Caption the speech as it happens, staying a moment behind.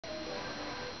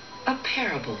A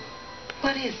parable.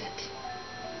 What is it?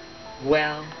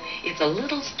 Well, it's a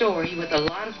little story with a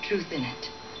lot of truth in it.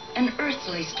 An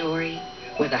earthly story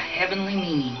with a heavenly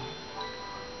meaning.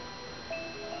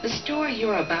 The story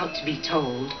you're about to be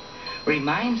told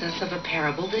reminds us of a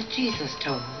parable that Jesus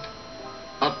told.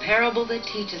 A parable that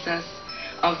teaches us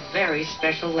a very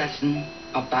special lesson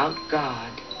about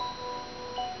God.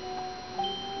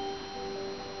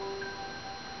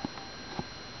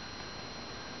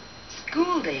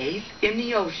 School days in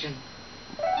the ocean.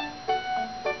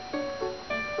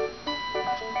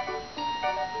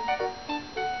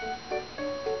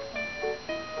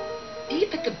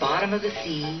 Deep at the bottom of the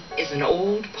sea is an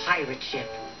old pirate ship.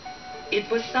 It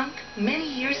was sunk many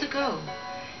years ago,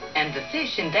 and the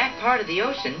fish in that part of the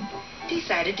ocean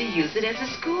decided to use it as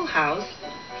a schoolhouse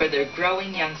for their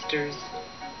growing youngsters.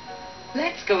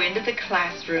 Let's go into the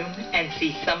classroom and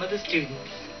see some of the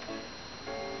students.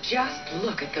 Just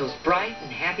look at those bright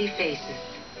and happy faces.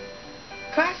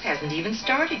 Class hasn't even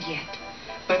started yet,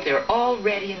 but they're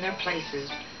already in their places,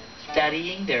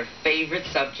 studying their favorite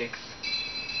subjects.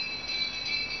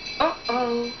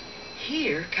 Uh-oh,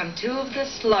 here come two of the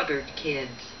sluggard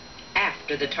kids,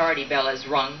 after the tardy bell has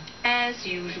rung, as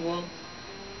usual.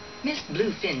 Miss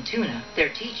Bluefin Tuna, their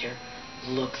teacher,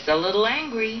 looks a little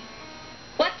angry.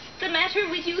 What's the matter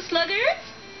with you sluggards?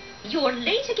 You're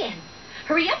late again.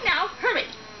 Hurry up now, hurry.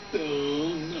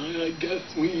 Oh, I guess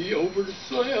we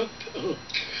overslept.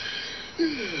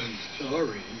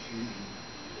 Sorry.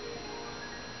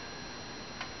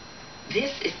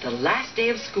 This is the last day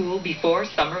of school before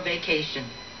summer vacation.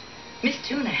 Miss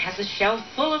Tuna has a shelf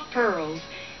full of pearls,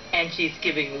 and she's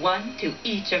giving one to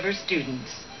each of her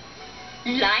students.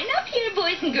 Line up here,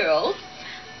 boys and girls.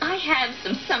 I have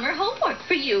some summer homework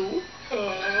for you.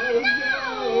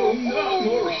 No, not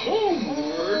more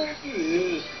homework.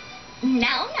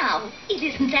 Now, it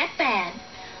isn't that bad.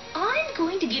 I'm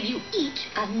going to give you each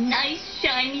a nice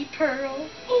shiny pearl.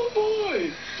 Oh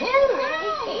boy,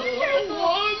 pearl!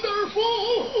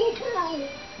 Wonderful pearl!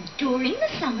 During the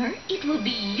summer, it will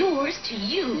be yours to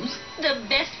use the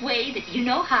best way that you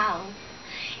know how.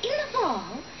 In the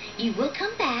fall, you will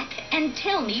come back and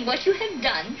tell me what you have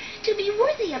done to be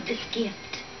worthy of this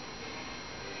gift.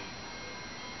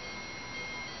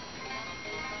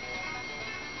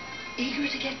 Eager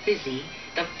to get busy,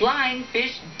 the flying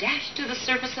fish dash to the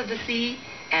surface of the sea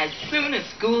as soon as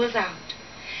school is out.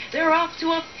 They're off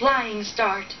to a flying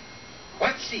start.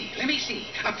 Let's see. Let me see.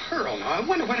 A pearl. Now, I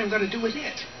wonder what I'm going to do with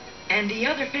it. And the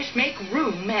other fish make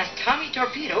room as Tommy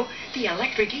Torpedo, the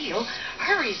electric eel,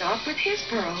 hurries off with his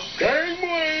pearl.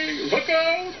 Gangway! Look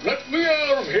out! Let me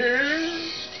out of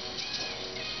here!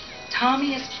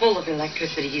 Tommy is full of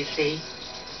electricity, you see,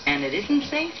 and it isn't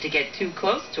safe to get too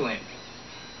close to him.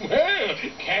 Well,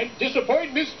 can't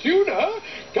disappoint Miss Tuna.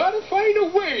 Gotta find a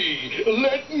way.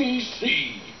 Let me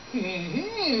see.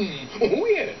 Oh,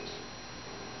 yes.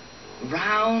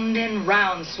 Round and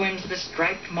round swims the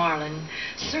striped marlin,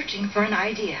 searching for an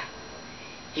idea.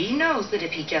 He knows that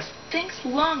if he just thinks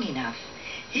long enough,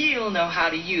 he'll know how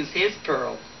to use his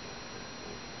pearl.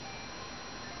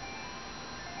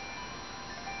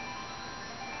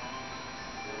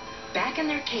 Back in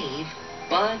their cave,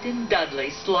 Bud and Dudley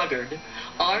Sluggard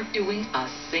aren't doing a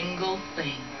single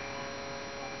thing.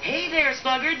 Hey there,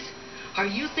 Sluggards. Are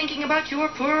you thinking about your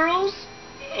pearls?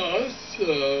 Us,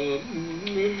 well,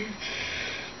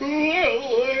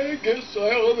 I guess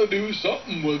I ought to do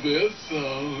something with this.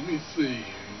 Let me see.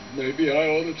 Maybe I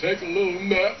ought to take a little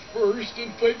nap first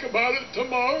and think about it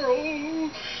tomorrow.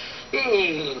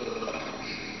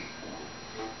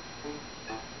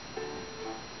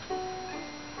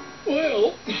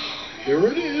 Well, here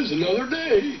it is, another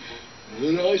day.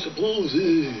 And I suppose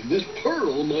this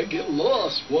pearl might get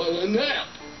lost while I nap.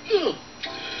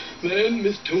 Then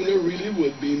Miss Tuna really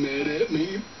would be mad at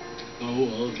me. Oh,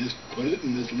 I'll just put it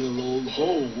in this little old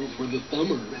hole for the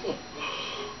summer.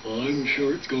 I'm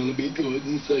sure it's going to be good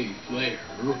and safe there.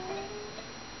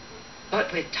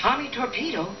 But with Tommy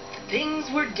Torpedo, things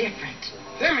were different.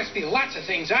 There must be lots of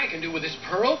things I can do with this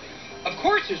pearl. Of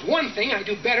course, there's one thing I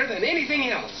do better than anything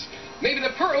else. Maybe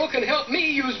the pearl can help me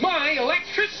use my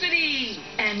electricity.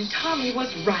 And Tommy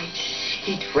was right.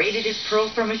 He traded his pearl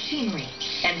for machinery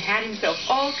and had himself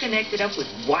all connected up with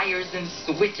wires and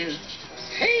switches.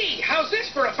 Hey, how's this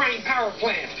for a fine power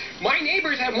plant? My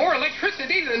neighbors have more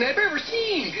electricity than they've ever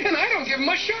seen, and I don't give them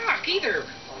a shock either.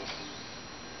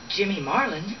 Jimmy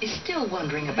Marlin is still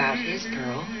wondering about his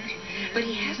pearl, but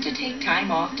he has to take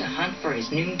time off to hunt for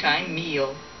his noontime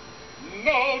meal.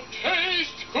 No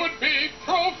taste could be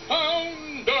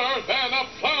profounder than a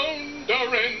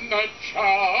flounder in a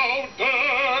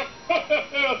chowder.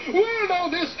 Well, now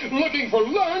this Looking for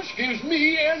lunch gives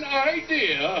me an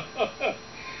idea.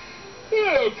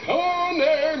 Oh, come on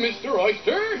there, Mr.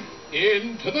 Oyster.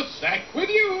 Into the sack with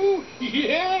you.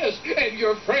 Yes, and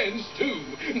your friends, too.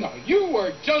 Now, you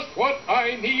are just what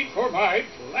I need for my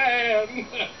plan.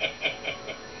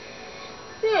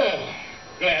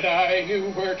 Glad I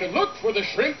knew where to look for the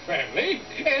shrimp family,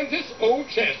 and this old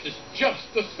chest is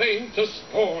just the thing to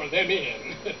store them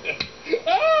in.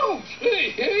 Ouch!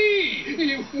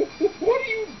 Hey, what are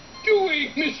you doing,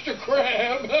 Mr.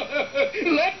 Crab?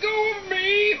 Let go of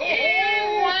me!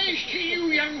 Oh, wise to you,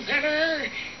 young feller.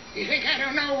 You think I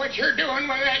don't know what you're doing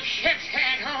with that chef's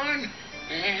hat on?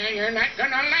 You're not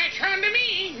gonna latch on to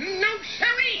me. No,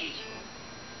 sirree.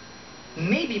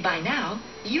 Maybe by now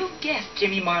you've guessed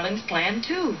Jimmy Marlin's plan,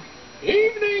 too.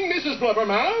 Evening, Mrs.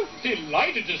 Blubbermouth.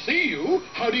 Delighted to see you.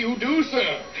 How do you do,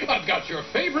 sir? I've got your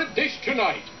favorite dish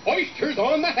tonight. Oysters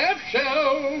on the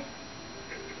half-shell.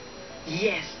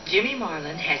 Yes, Jimmy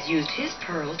Marlin has used his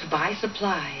pearl to buy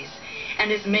supplies and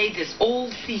has made this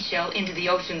old seashell into the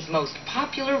ocean's most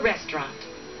popular restaurant.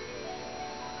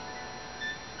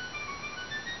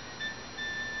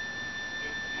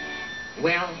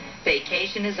 Well,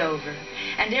 vacation is over,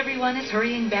 and everyone is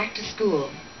hurrying back to school.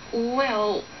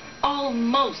 Well,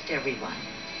 almost everyone.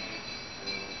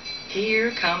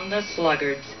 Here come the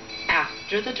sluggards,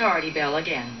 after the tardy bell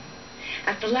again.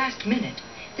 At the last minute,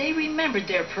 they remembered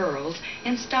their pearls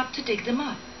and stopped to dig them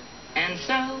up. And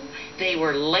so, they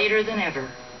were later than ever.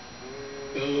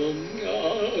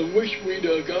 I wish we'd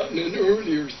gotten an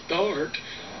earlier start.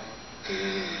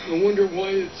 I wonder why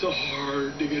it's so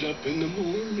hard to get up in the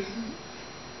morning.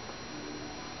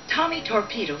 Tommy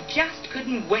Torpedo just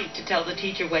couldn't wait to tell the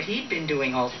teacher what he'd been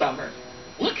doing all summer.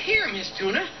 Look here, Miss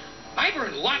Tuna. I've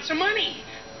earned lots of money.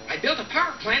 I built a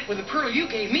power plant with the pearl you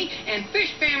gave me, and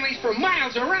fish families for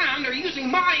miles around are using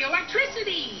my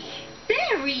electricity.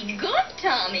 Very good,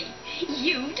 Tommy.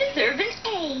 You deserve an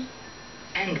A.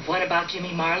 And what about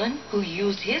Jimmy Marlin, who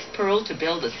used his pearl to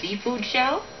build a seafood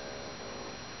shell?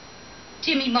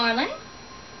 Jimmy Marlin,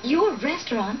 your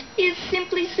restaurant is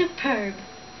simply superb.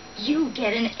 You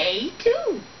get an A,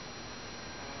 too.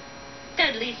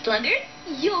 Dudley Sluggard,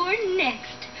 you're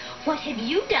next. What have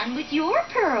you done with your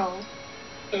pearl?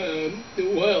 Here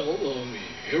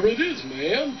it is,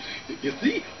 ma'am. You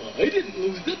see, I didn't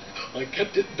lose it. I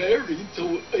kept it buried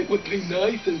so it would be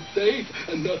nice and safe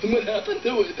and nothing would happen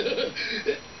to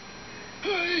it.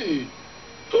 Hey,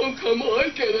 how come I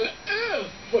get an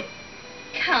F?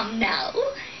 Come now.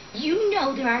 You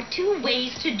know there are two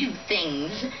ways to do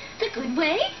things. The good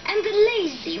way and the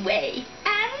lazy way.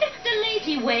 And the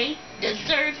lazy way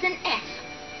deserves an F.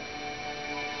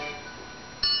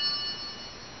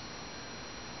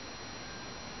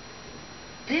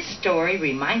 This story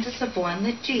reminds us of one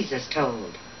that Jesus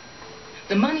told.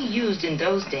 The money used in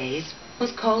those days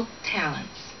was called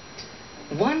talents.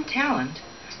 1 talent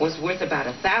was worth about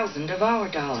 1,000 of our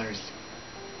dollars.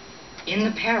 In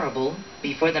the parable,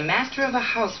 before the master of a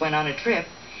house went on a trip,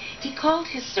 he called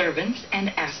his servants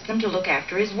and asked them to look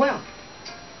after his wealth.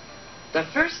 The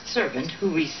first servant,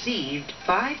 who received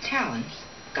 5 talents,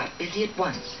 got busy at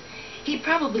once. He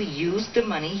probably used the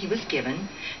money he was given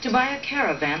to buy a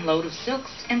caravan load of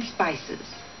silks and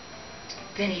spices.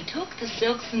 Then he took the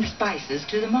silks and spices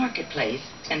to the marketplace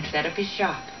and set up his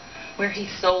shop, where he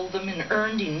sold them and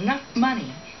earned enough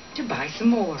money to buy some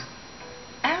more.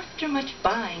 After much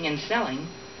buying and selling,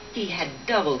 he had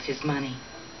doubled his money.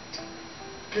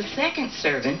 The second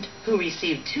servant, who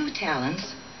received 2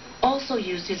 talents, also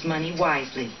used his money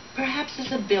wisely, perhaps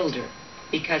as a builder,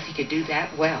 because he could do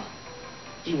that well.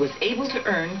 He was able to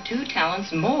earn 2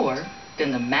 talents more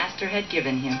than the master had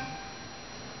given him.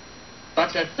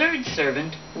 But the third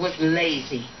servant was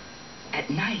lazy. At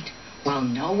night, while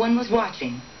no one was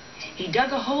watching, he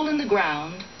dug a hole in the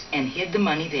ground and hid the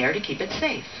money there to keep it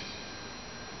safe.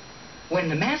 When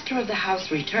the master of the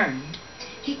house returned,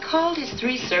 he called his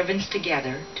 3 servants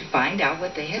together to find out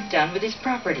what they had done with his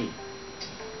property.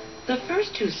 The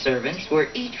first 2 servants were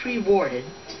each rewarded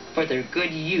for their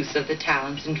good use of the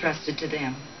talents entrusted to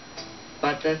them.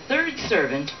 But the third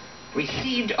servant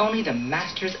received only the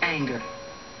master's anger.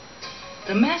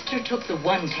 The master took the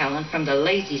 1 talent from the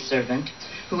lazy servant,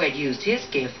 who had used his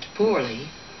gift poorly,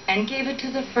 and gave it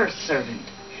to the first servant,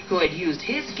 who had used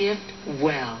his gift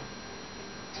well.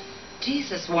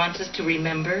 Jesus wants us to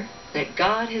remember that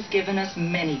God has given us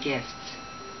many gifts: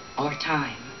 our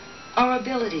time, our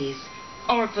abilities,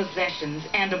 our possessions,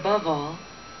 and above all,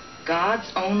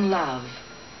 God's own love.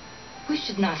 We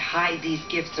should not hide these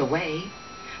gifts away,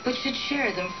 but should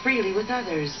share them freely with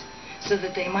others so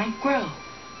that they might grow